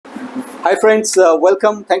Hi friends,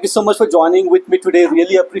 welcome. Thank you so much for joining with me today.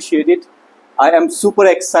 Really appreciate it. I am super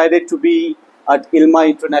excited to be at Ilma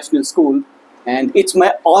International School, and it's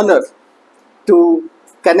my honor to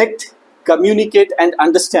connect, communicate, and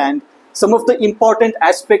understand some of the important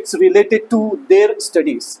aspects related to their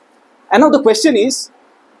studies. And now the question is,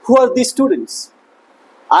 who are these students?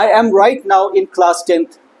 I am right now in class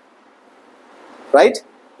 10th, right?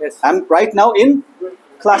 Yes. I'm right now in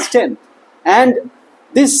class 10th. And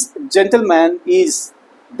this gentleman is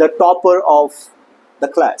the topper of the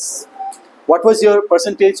class. What was your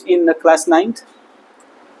percentage in class 9th?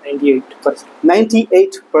 98%.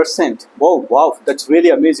 98%. Wow, wow, that's really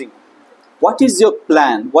amazing. What is your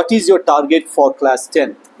plan? What is your target for class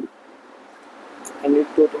 10? I need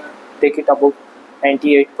to take it above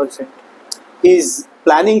 98%. Is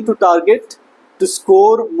planning to target to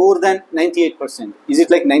score more than 98%. Is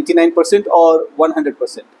it like 99% or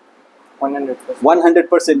 100%? 100%.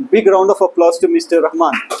 100%. Big round of applause to Mr.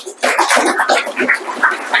 Rahman.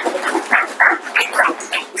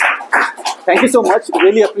 Thank you so much.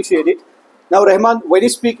 Really appreciate it. Now, Rahman, when you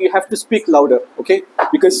speak, you have to speak louder, okay?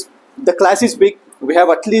 Because the class is big. We have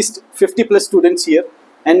at least 50 plus students here,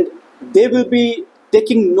 and they will be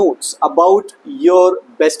taking notes about your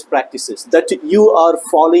best practices that you are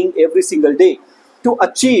following every single day to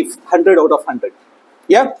achieve 100 out of 100.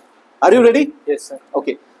 Yeah? Are you ready? Yes, sir.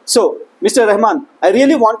 Okay. So, Mr. Rahman, I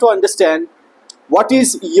really want to understand what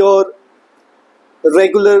is your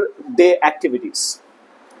regular day activities.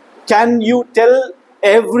 Can you tell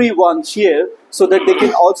everyone here so that they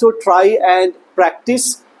can also try and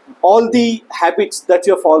practice all the habits that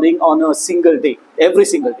you're following on a single day, every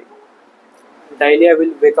single day? Daily I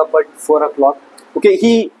will wake up at 4 o'clock. Okay,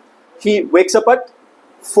 he wakes up at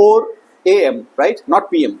 4 a.m., right?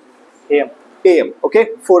 Not p.m. AM. a.m. Okay,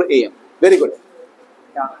 4 a.m. Very good.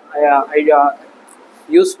 Yeah, I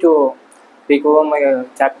used to pick over my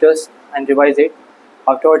chapters and revise it.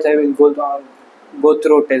 Afterwards, I will go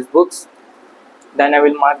through textbooks. Then I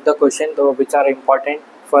will mark the questions which are important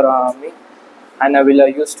for me, and I will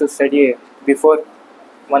used to study before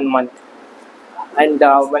 1 month. And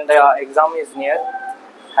when the exam is near,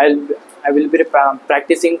 I will be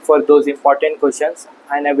practicing for those important questions,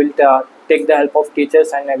 and I will take the help of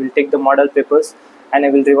teachers, and I will take the model papers, and I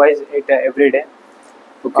will revise it every day.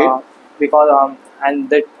 Okay. Because and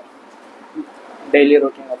that daily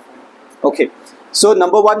routine of mine. Okay. So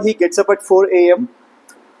number one, he gets up at 4 a.m.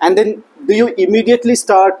 And then do you immediately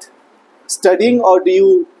start studying, or do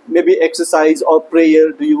you maybe exercise or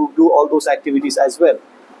prayer? Do you do all those activities as well?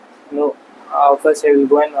 No, first I will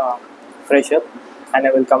go and fresh up, and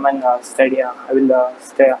I will come and study. I will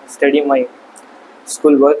study my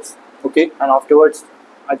school works, Okay. and afterwards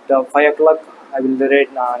at 5 o'clock I will read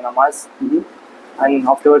namaz, and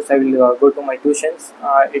afterwards I will go to my tuitions.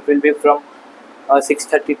 It will be from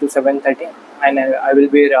 6:30 to 7:30, and I will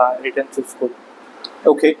be returned to school.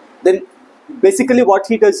 Okay. Then basically what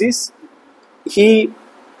he does is he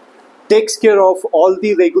takes care of all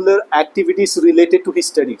the regular activities related to his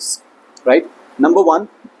studies, right? Number one,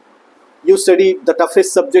 you study the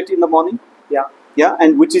toughest subject in the morning. Yeah, Yeah.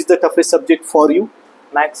 And which is the toughest subject for you?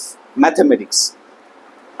 max. Mathematics.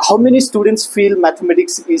 How many students feel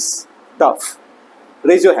mathematics is tough?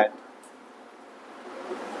 Raise your hand.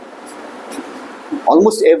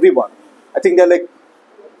 Almost everyone. I think they're like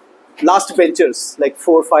last benchers, like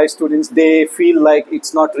 4 or 5 students. They feel like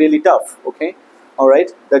it's not really tough. Okay. All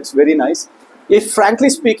right. That's very nice. If frankly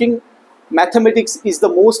speaking, mathematics is the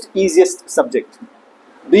most easiest subject.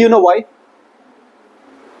 Do you know why?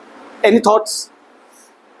 Any thoughts?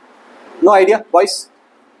 No idea, boys?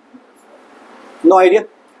 No idea?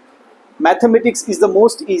 Mathematics is the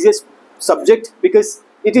most easiest subject because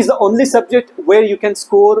it is the only subject where you can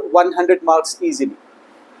score 100 marks easily.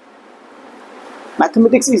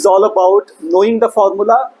 Mathematics is all about knowing the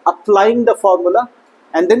formula, applying the formula,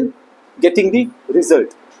 and then getting the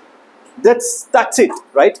result. That's it,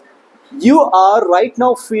 right? You are right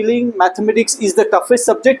now feeling mathematics is the toughest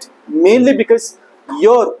subject mainly because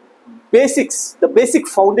your basics, the basic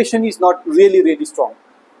foundation is not really strong.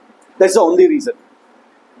 That's the only reason.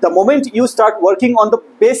 The moment you start working on the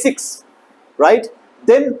basics, right,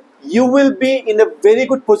 then you will be in a very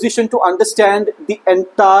good position to understand the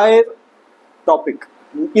entire topic,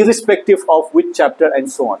 irrespective of which chapter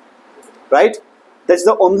and so on, right? That's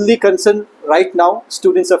the only concern right now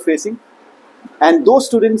students are facing. And those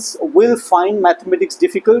students will find mathematics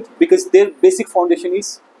difficult because their basic foundation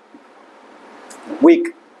is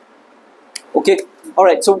weak. Okay, all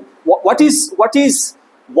right. So what is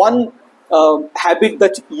one habit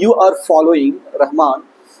that you are following, Rahman,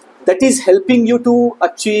 that is helping you to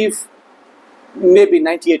achieve maybe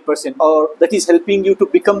 98%, or that is helping you to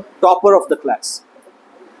become topper of the class?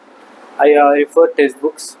 I refer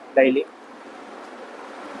textbooks daily,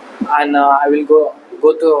 and I will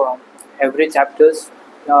go to every chapters.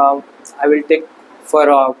 I will take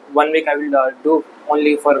for 1 week. I will do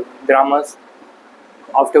only for grammars.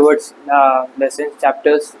 Afterwards, lessons,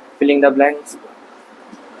 chapters, filling the blanks,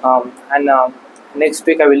 and next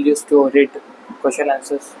week I will use to read question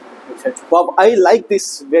answers, etc. Wow, I like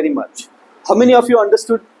this very much. How many of you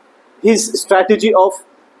understood his strategy of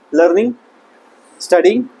learning,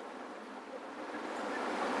 studying?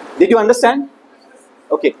 Did you understand?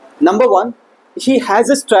 Okay. Number one, he has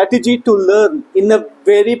a strategy to learn in a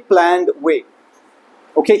very planned way.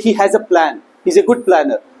 Okay, he has a plan. He's a good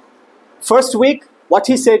planner. First week, what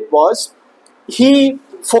he said was, he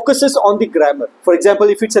focuses on the grammar. For example,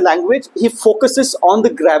 if it's a language, he focuses on the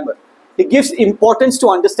grammar. He gives importance to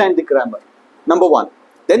understand the grammar. Number one.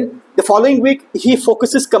 Then the following week, he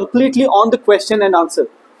focuses completely on the question and answer.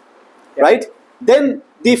 Yeah. Right? Then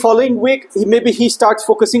the following week, he starts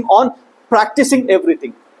focusing on practicing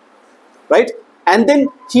everything. Right? And then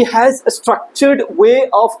he has a structured way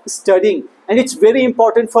of studying, and it's very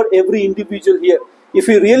important for every individual here. If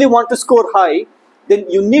you really want to score high, then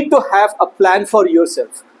you need to have a plan for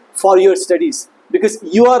yourself, for your studies, because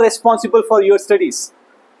you are responsible for your studies.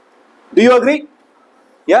 Do you agree?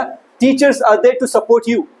 Yeah? Teachers are there to support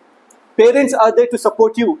you. Parents are there to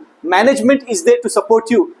support you. Management is there to support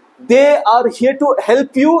you. They are here to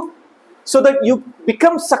help you so that you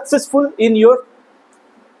become successful in your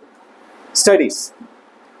studies.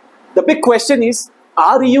 The big question is,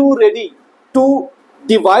 are you ready to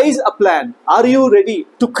devise a plan? Are you ready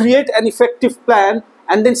to create an effective plan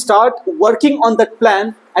and then start working on that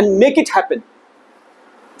plan and make it happen?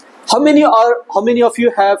 How many of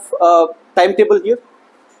you have a timetable here?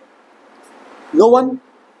 No one?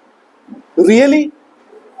 Really?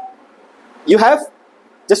 You have?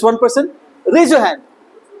 Just one person? Raise your hand.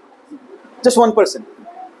 Just one person.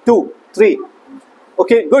 2, 3.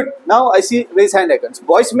 Okay, good. Now I see raise hand icons.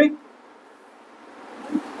 Boys me?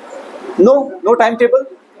 No timetable?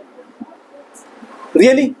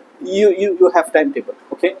 Really? You have timetable.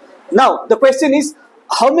 Okay. Now the question is,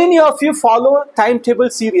 how many of you follow timetable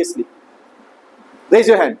seriously? Raise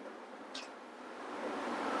your hand.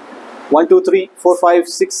 1, 2, 3, 4, 5,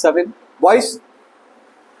 6, 7. Boys?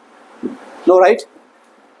 No, right?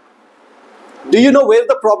 Do you know where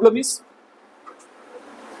the problem is?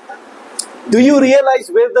 Do you realize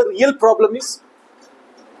where the real problem is?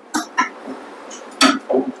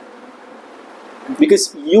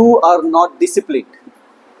 Because you are not disciplined.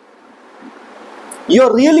 You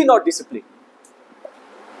are really not disciplined.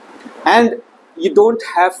 And you don't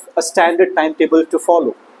have a standard timetable to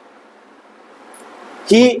follow.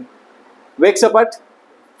 He wakes up at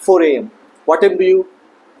 4 a.m. What time do you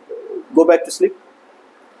go back to sleep?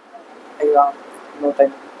 No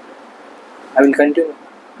time. I will continue.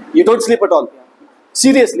 You don't sleep at all? Yeah.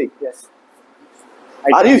 Seriously? Yes.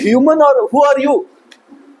 Are you human or who are you?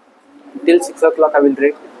 Till 6 o'clock I will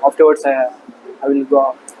read. Afterwards I will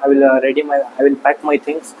go. I will I will pack my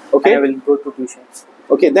things. Okay. And I will go to tuitions.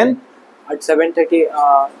 Okay, then? At 7:30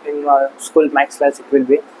 in school max class it will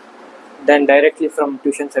be. Then directly from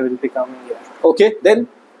tuitions I will be coming here. Okay, then?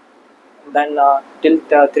 Then till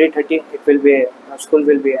 3:30 it will be school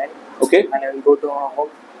will be end. Okay. And I will go to home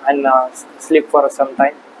and sleep for some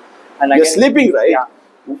time. And You're again, sleeping, right? Yeah.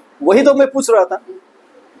 वही तो मैं पूछ रहा था.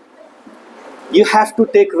 You have to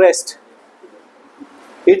take rest.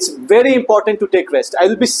 It's very important to take rest.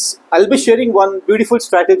 I'll be sharing one beautiful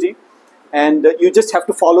strategy, and you just have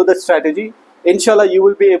to follow that strategy. Inshallah, you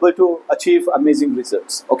will be able to achieve amazing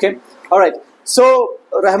results. Okay. All right. So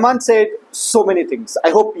Rahman said so many things. I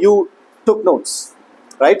hope you took notes,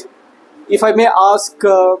 right? If I may ask,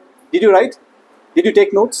 did you write? Did you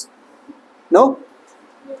take notes? No?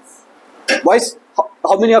 Yes. Boys,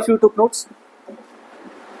 how many of you took notes?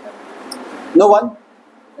 No one?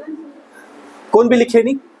 कौन भी लिखे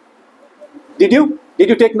नहीं? Did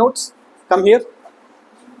you take notes? Come here.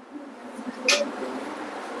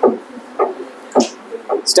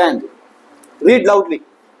 Stand. Read loudly.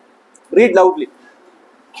 Read loudly.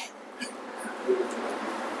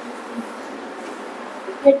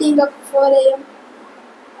 Getting up 4 a.m.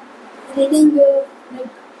 Reading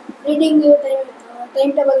your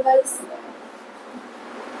timetable, guys.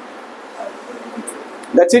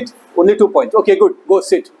 That's it. Only 2 points. Okay, good. Go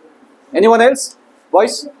sit. Anyone else?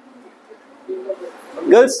 Boys?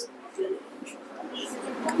 Girls?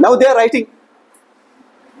 Now they are writing.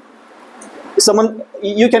 Someone,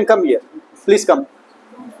 you can come here. Please come.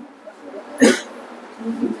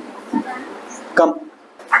 Come.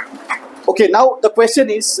 Okay, now the question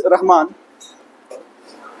is, Rahman,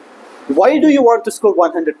 why do you want to score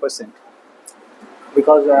 100%?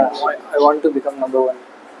 Because I want to become number one.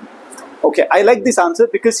 Okay, I like this answer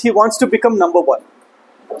because he wants to become number one.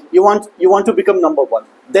 You want to become number one.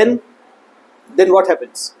 Then what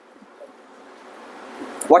happens?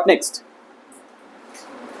 What next?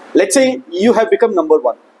 Let's say you have become number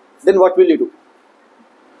one. Then what will you do?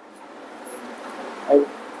 I,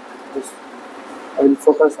 just, I will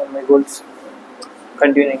focus on my goals.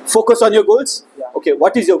 Continuing. Focus on your goals? Yeah. Okay,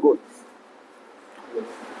 what is your goal?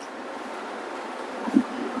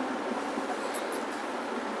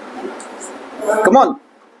 Come on.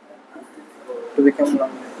 To become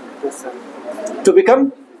To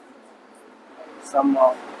become? some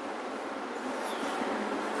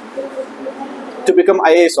To become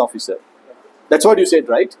IAS officer. That's what you said,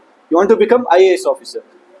 right? You want to become IAS officer.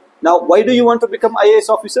 Now, why do you want to become IAS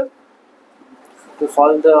officer? to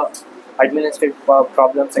solve the administrative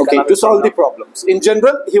problems. Okay, economic to solve the problem. problems. In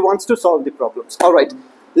general, he wants to solve the problems. All right.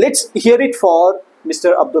 Let's hear it for Mr.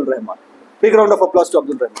 Abdul Rahman. Big round of applause to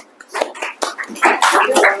Abdul Rahman.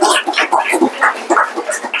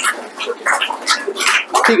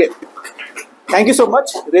 Okay. Thank you so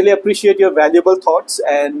much. Really appreciate your valuable thoughts,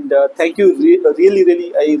 and thank you. I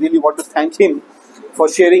really want to thank him for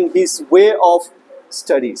sharing his way of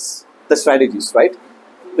studies, the strategies. Right.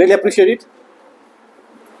 Really appreciate it.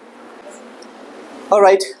 All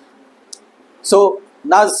right. So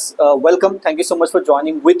Naz, welcome. Thank you so much for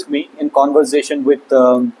joining with me in conversation with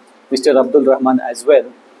Mr. Abdul Rahman as well.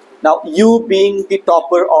 Now, you being the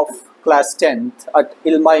topper of class 10th at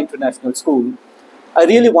Ilma International School, I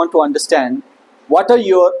really want to understand what are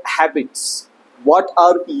your habits? What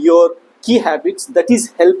are your key habits that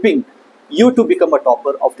is helping you to become a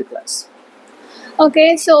topper of the class?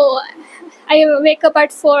 Okay, so I wake up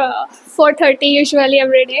at 4:30 usually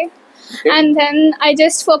every day, Okay. and then I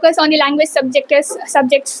just focus on the language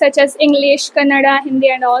subjects such as English, Kannada, Hindi,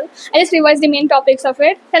 and all. I just revise the main topics of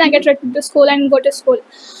it. Then I get ready to school and go to school.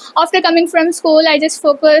 After coming from school, I just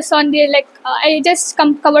focus on the I just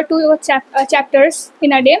cover two chapters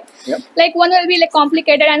in a day. Yep. Like one will be like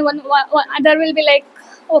complicated, and one other will be like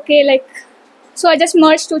okay like. So I just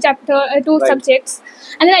merge two Right. subjects,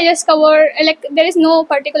 and then I just cover like there is no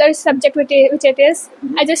particular subject which it is.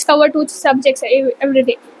 I just cover two subjects every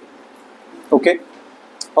day. Okay.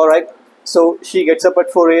 All right. So she gets up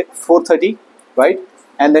at 4:30, right?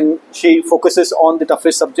 And then she focuses on the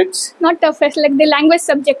toughest subjects. Not toughest, like the language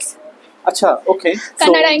subjects, Acha, okay.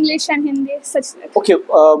 Kannada, English, and Hindi, such like. Okay.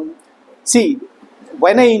 See,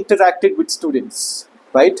 when I interacted with students,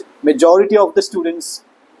 right, majority of the students,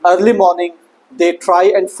 early morning, they try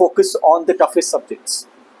and focus on the toughest subjects,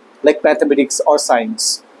 like mathematics or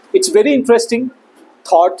science. It's very interesting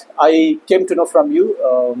thought I came to know from you,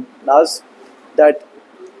 Naz, that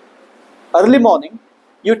early morning,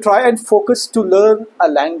 you try and focus to learn a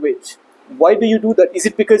language. Why do you do that? Is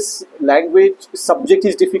it because language subject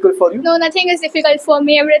is difficult for you? No, nothing is difficult for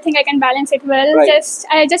me. Everything I can balance it well. Right.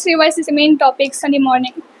 I just revise the main topics in the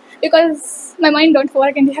morning because my mind don't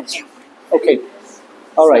work in the afternoon. Okay.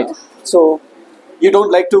 All right. So you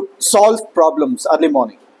don't like to solve problems early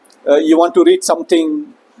morning. You want to read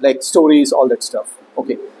something like stories, all that stuff.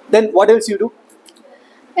 Okay. Then what else you do?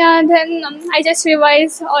 Yeah, then I just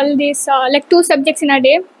revise all these like two subjects in a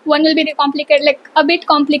day. One will be the complicated, like a bit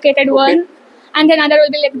complicated one, and then other will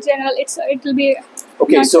be like general. It will be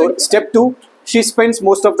Okay. not So difficult. step 2, she spends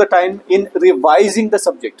most of the time in revising the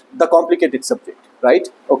subject, the complicated subject, right?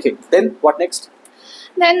 Okay. Then what next?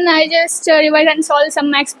 Then I just revise and solve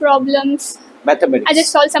some maths problems. Mathematics. I just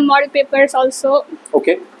solve some model papers also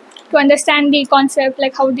Okay. to understand the concept,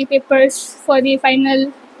 like how the papers for the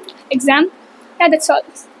final exam. Yeah, that's all.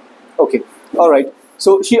 Okay. All right.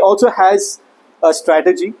 So she also has a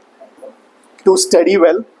strategy to study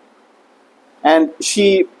well, and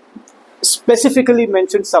she specifically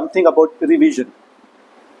mentioned something about revision.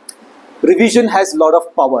 Revision has a lot of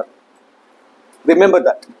power. Remember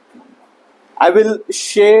that. I will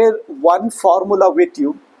share one formula with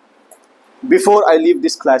you before I leave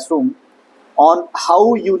this classroom on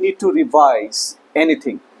how you need to revise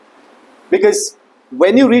anything. Because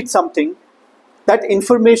when you read something, that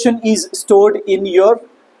information is stored in your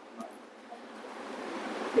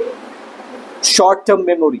short-term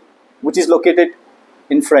memory, which is located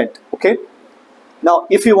in front. Okay. Now,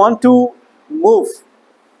 if you want to move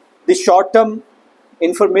the short-term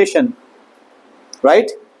information, right,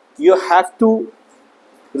 you have to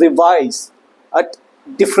revise at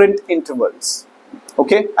different intervals.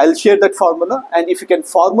 Okay, I'll share that formula, and if you can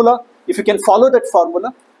follow that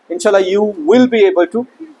formula, inshallah, you will be able to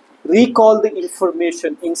recall the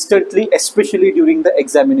information instantly, especially during the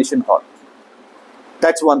examination hall.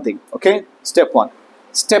 That's one thing, okay? Step 1.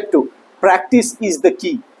 Step 2, practice is the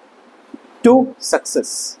key to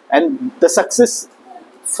success. And the success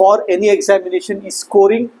for any examination is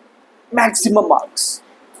scoring maximum marks,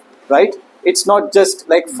 right? It's not just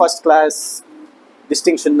like first class,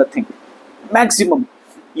 distinction, nothing. Maximum.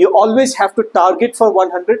 You always have to target for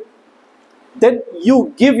 100. Then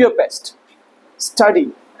you give your best.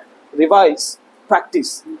 Study, revise,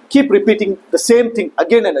 practice. Keep repeating the same thing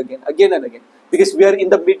again and again, again and again. Because we are in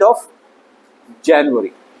the mid of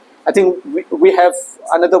January. I think we have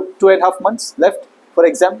another 2.5 months left for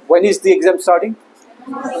exam. When is the exam starting?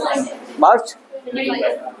 March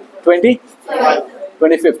 20?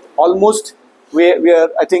 25th. Almost, we are,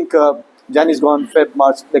 I think, Jan is gone, Feb,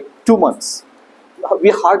 March, like 2 months. We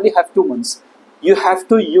hardly have 2 months. You have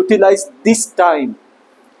to utilize this time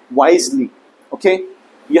wisely, okay?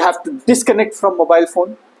 You have to disconnect from mobile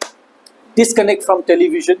phone, disconnect from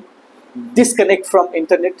television, disconnect from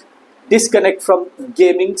internet, disconnect from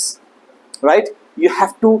gamings, right? You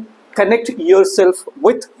have to connect yourself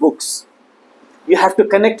with books. You have to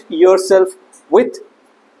connect yourself with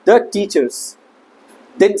the teachers.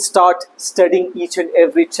 Then start studying each and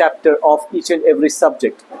every chapter of each and every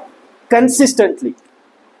subject consistently.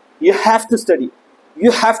 You have to study.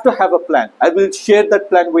 You have to have a plan. I will share that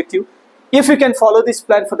plan with you. If you can follow this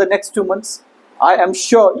plan for the next 2 months, I am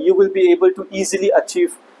sure you will be able to easily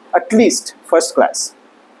achieve at least first class,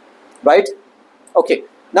 right? Okay.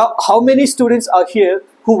 Now, how many students are here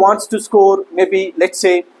who wants to score maybe, let's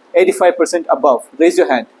say, 85% above? Raise your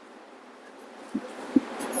hand.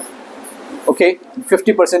 Okay,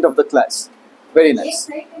 50% of the class. Very nice.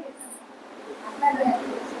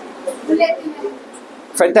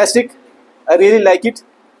 Fantastic. I really like it.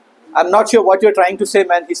 I'm not sure what you're trying to say,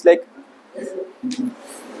 man. He's like,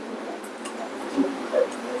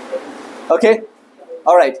 okay.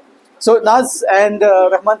 All right. So Naz and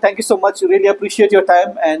Rahman, thank you so much. Really appreciate your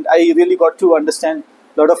time, and I really got to understand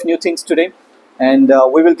a lot of new things today. And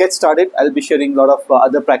we will get started. I'll be sharing a lot of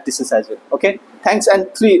other practices as well. Okay. Thanks,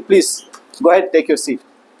 and please go ahead, take your seat.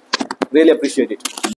 Really appreciate it.